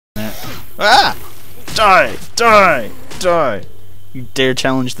Ah! Die! Die! Die! You dare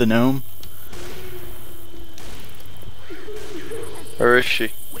challenge the gnome? Where is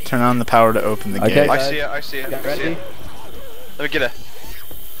she? Turn on the power to open the gate. I see her, I see her, I see her. Let me get her.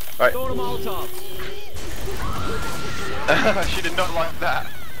 Alright. She did not like that.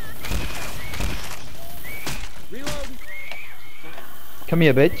 Come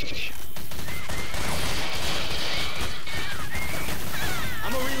here, bitch.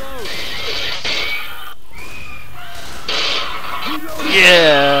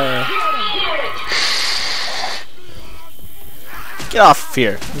 Yeah! Get off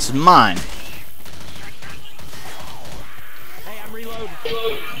here. This is mine. Hey, I'm reloading.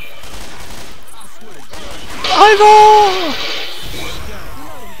 Ivo!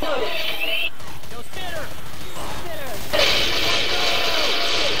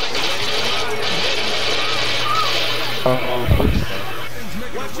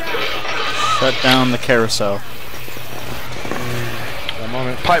 Shut down the carousel. I'm on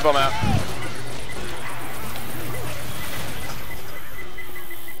it. Pipe bomb out.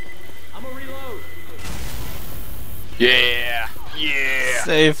 I'm gonna reload. Yeah! Yeah!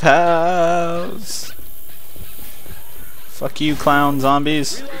 Safe house. Fuck you, clown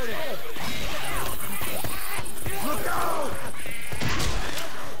zombies.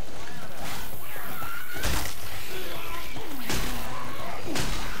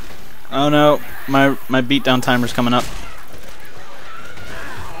 Oh no, my beatdown timer's coming up.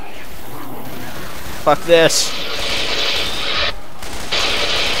 Fuck this.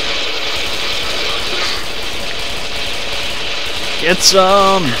 Get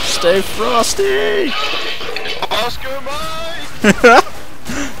some! Stay frosty! Oscar Mike!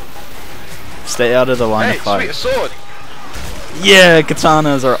 Stay out of the line Hey, of fire. sweet, a sword! Yeah,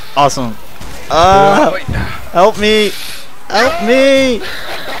 katanas are awesome. Wait. Help me! Help me!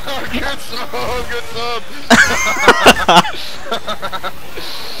 Good sub, good sub!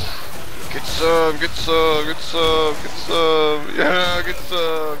 Good sub, good sub, good sub, good sub. Yeah, good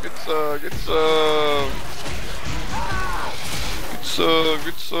sub, good sub, good sub. Good sub,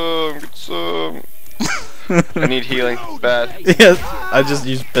 good sub, good sub. I need healing, bad. Yes, I just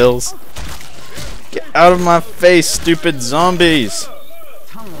used pills. Get out of my face, stupid zombies!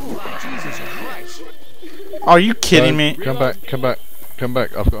 Are you kidding me? Come back, come back, come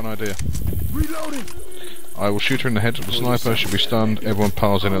back. I've got an idea. I will shoot her in the head with the sniper. She'll be stunned. Everyone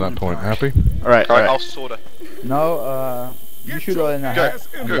piles in at that point. Happy? Alright, Alright, I'll alright. sword her. No, you shoot her in the head,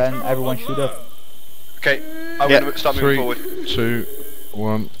 and Go. then everyone shoot her. Okay, I'm Yeah. gonna start moving forward. 3, 2,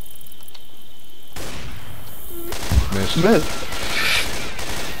 1. Missed. Miss.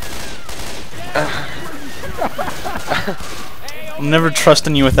 I'm never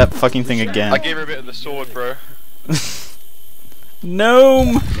trusting you with that fucking thing I again. gave her a bit of the sword, bro.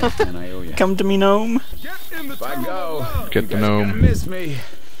 Gnome! And I owe you. Come to me, gnome. If I go, Get the gnome. miss me.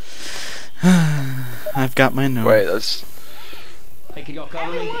 I've got my gnome. Wait, that's... Hey, can y'all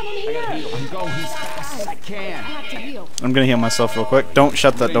cover me? I gotta heal. I'm going as fast as I can. I'm gonna heal myself real quick. Don't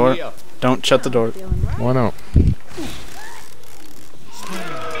shut that door. Don't shut the door. Why not?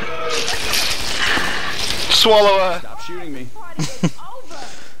 Swallow her! Stop shooting me.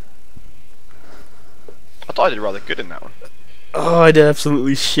 I thought I did rather good in that one. Oh, I did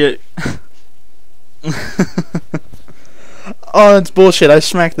absolutely shit. Oh, that's bullshit. I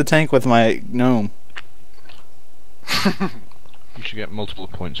smacked the tank with my gnome. You should get multiple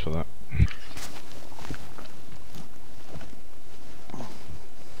points for that.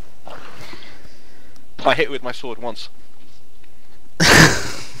 I hit it with my sword once.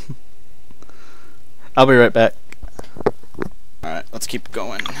 I'll be right back. Alright, let's keep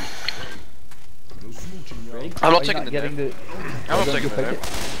going. I'm not Are you taking the getting gnome. the... I'm not going taking to the pick gnome.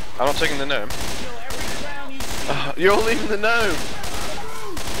 it? I'm not taking the gnome. You're all leaving the gnome!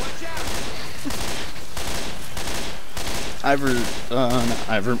 Not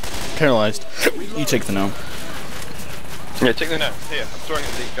Ivor. Paralyzed. You take the gnome. Yeah, take the gnome. Here, I'm throwing it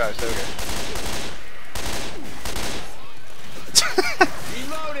at these guys. There we go.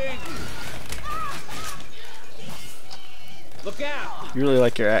 Reloading. Look out. You really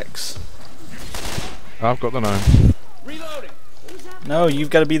like your axe. I've got the gnome. Reloading. No, you've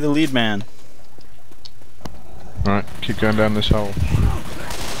got to be the lead man. Alright, keep going down this hole.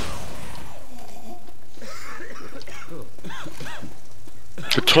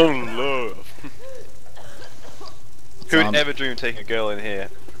 Total love. Who would ever dream of taking a girl in here?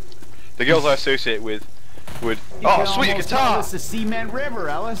 The girls I associate with would... Oh, sweet, a guitar! It's the Cement River,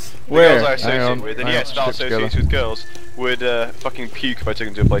 Ellis. The girls I Where? associate with, and hang on, yet start stick associating together. with girls, would fucking puke if I took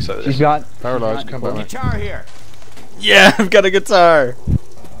them to a place like She's this. got... Paralyzed, come back, mate. Guitar here. Yeah, I've got a guitar.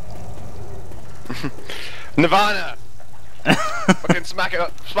 Nirvana! Fucking smack it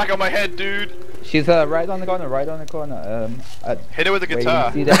on my head, dude! She's right on the corner, right on the corner. Hit her with a where you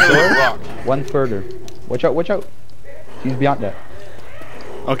guitar. see that Hit her with a door? rock. One further. Watch out, watch out. She's beyond that.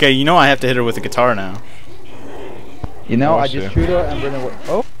 Okay, you know I have to hit her with a guitar now. You know, Oh, I I just see. shoot her and run away.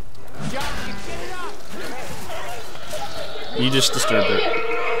 Oh, You just disturbed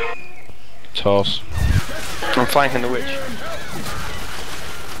her. Toss. I'm flanking the witch.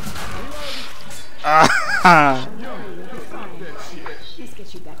 Ah! Let's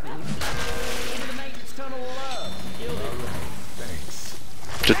get you back on.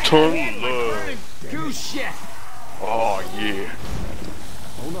 The tunnel love. Goose shit. Oh yeah.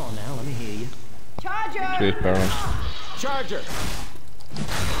 Hold on now, let me hear you. Charger! Cheers, parents. Charger.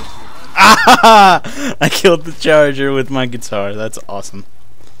 Ah! I killed the charger with my guitar. That's awesome.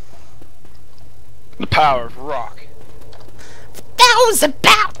 The power of rock. That was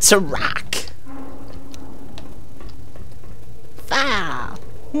about to rock. Wow.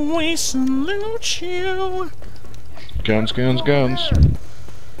 We salute you. Guns, guns, guns.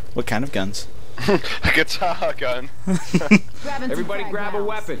 What kind of guns? A guitar gun. Everybody grab a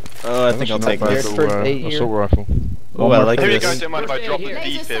weapon. Oh, I think I'll take There's this. first aid here. Assault rifle. Oh, I like Here you go, this. don't mind if I drop the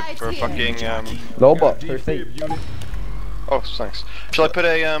Laser defib sights for a here. fucking Lobot, first aid. Oh, thanks. Shall I put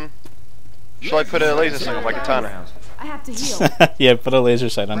a laser sight on my katana? I have to heal. Yeah, put a laser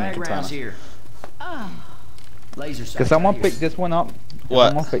sight on your Mag rounds katana. here. Laser sight. Can someone pick this one up? What?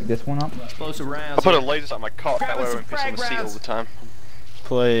 Someone pick this one up? Explosive rounds. I'll put a here. laser sight on my cock, that way I won't piss on the seat all the time.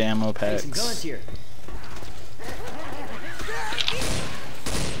 Play ammo Hey, some guns packs. here.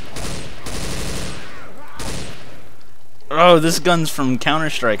 Oh, this gun's from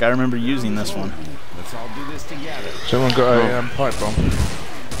Counter-Strike. I remember using this one. Let's all do this together. Someone got a pipe bomb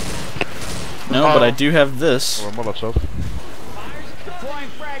No, but I do have this. or a Molotov. Deploying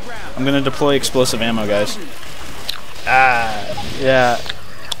frag rounds. I'm gonna deploy explosive ammo, guys. Ah, yeah.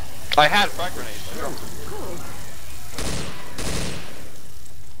 I had frag grenades. I dropped them.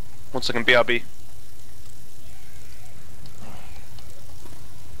 1 second, BRB.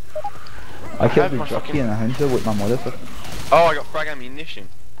 I killed had my the jockey fucking- and a hunter with my Molotov. Oh, I got frag ammunition.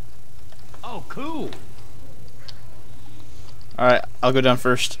 Oh, cool. Alright, I'll go down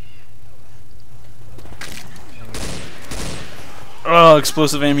first. Oh,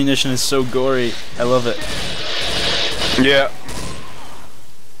 explosive ammunition is so gory. I love it. Yeah.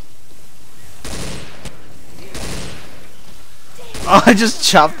 Oh, I just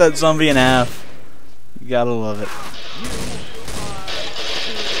chopped that zombie in half. You gotta love it.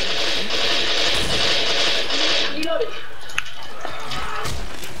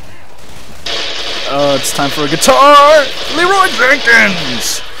 Oh, it's time for a guitar! Leroy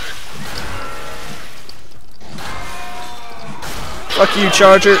Jenkins! Fuck you,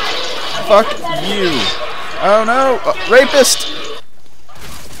 Charger. Fuck you. Oh no! Rapist!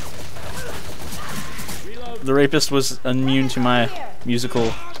 The rapist was immune to my musical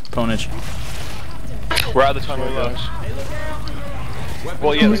ponage. We're out of the tunnel, guys.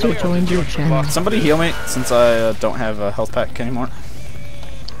 Well, yeah, User joined your channel. Somebody heal me, since I don't have a health pack anymore.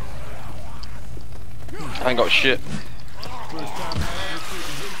 I ain't got shit.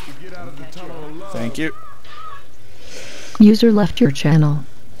 Thank you. User left your channel.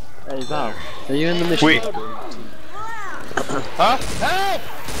 Hey Val, are you in the mission? Wait. Huh? Help!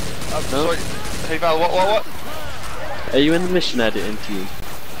 I'm sorry. Hey Val, what? Are you in the mission editing team?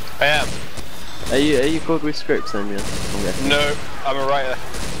 I am. Are you good with scripts then, yeah? I'm guessing. No, I'm a writer.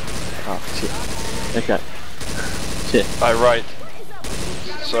 Oh, shit. Okay. Shit. I write.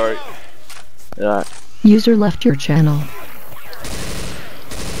 Sorry. Alright. User left your channel.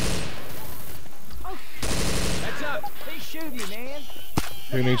 Heads up. They shoot you, man.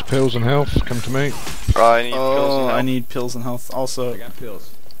 Who needs pills and health? Come to me. I need pills and Oh, health. I need pills and health also. I got pills.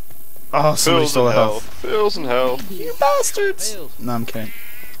 Oh, somebody pills stole and a health. health. Pills and health. You bastards! No, I'm kidding.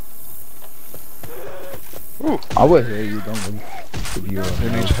 I will hear you, don't worry. If you, Who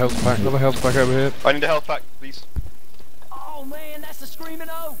needs a health pack? Another health pack over here. I need a health pack, please. Oh man, that's the screaming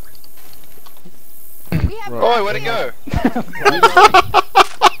oak. We have Oi, where'd it go?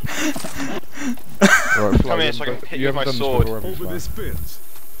 Right, Come here so I can hit you with my haven't done this sword. before, have you, Sly?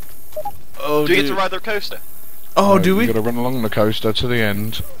 Oh, Do you get dude. to ride the coaster? Oh, No, do we? You gotta run along the coaster to the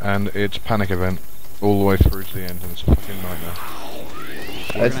end, and it's panic event all the way through to the end, and it's a fucking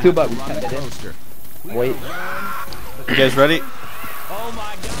nightmare. it's too bad we can't get in. Wait. You guys ready? Oh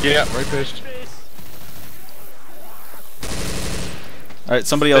my god. Yeah. Rapist. Alright,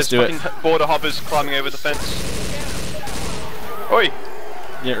 somebody else There's do it. fucking border hoppers climbing over the fence. Oi!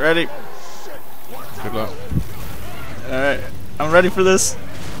 Get ready. Good luck. Alright, I'm ready for this.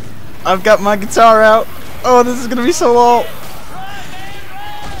 I've got my guitar out. Oh, this is gonna be so lol.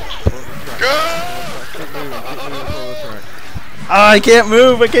 I can't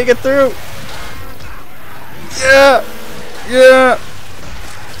move. I can't get through. Yeah. Yeah.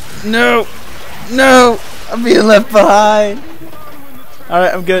 No. No. I'm being left behind.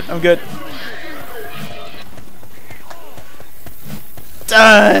 Alright, I'm good. I'm good.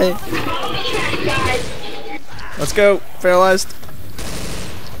 Die. Let's go. Paralyzed.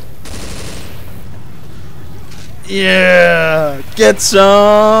 Yeah. Get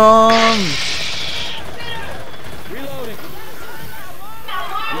some.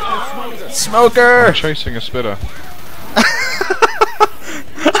 Smoker! I'm chasing a spitter.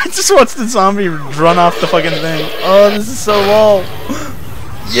 I just watched the zombie run off the fucking thing. Oh, this is so lol.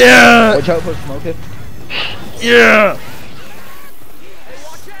 Yeah! Watch out for smoking. Yeah!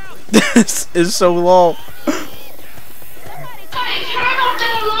 This is so lol.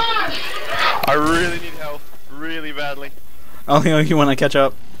 I really need help. Really badly. Only when I catch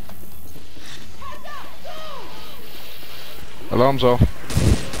up. Alarm's off.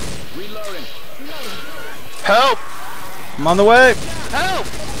 Help! I'm on the way! Help!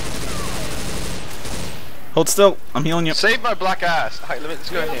 Hold still. I'm healing you. Save my black ass. Alright, let's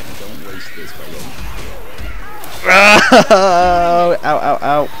go in here. Ow, ow,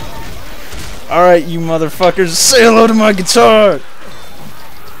 ow. Alright, you motherfuckers. Say hello to my guitar!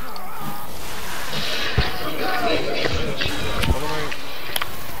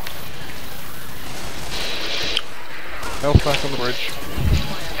 Health back on the bridge.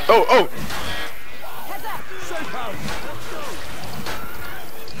 Oh, oh!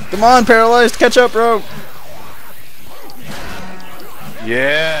 Come on, paralyzed. Catch up, bro.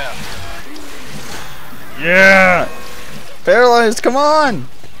 Yeah! Yeah! Paralyzed, come on!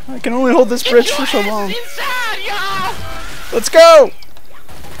 I can only hold this bridge for so long. Let's go!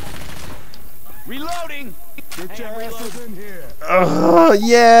 Reloading. Get your asses in here. Oh,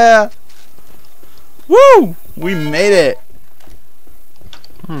 yeah! Woo! We made it!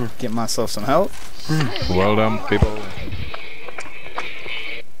 Get myself some help. Well done, people.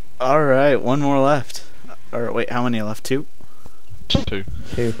 Alright, one more left. Or wait, how many left? 2? 2.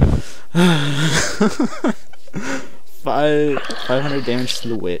 500 damage to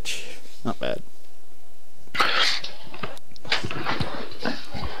the witch. Not bad.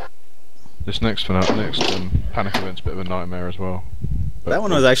 This next panic event's a bit of a nightmare as well. But That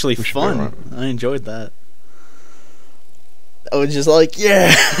one was actually we should be fun. alright. I enjoyed that. I was just like,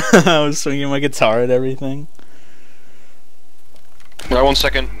 yeah! I was swinging my guitar at everything. Right, 1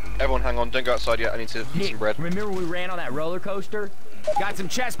 second. Everyone hang on, don't go outside yet, I need to eat some bread. Remember we ran on that roller coaster? Got some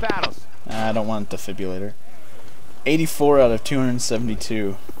chest paddles. I don't want a defibrillator. 84 out of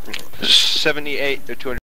 272. 78 or 200.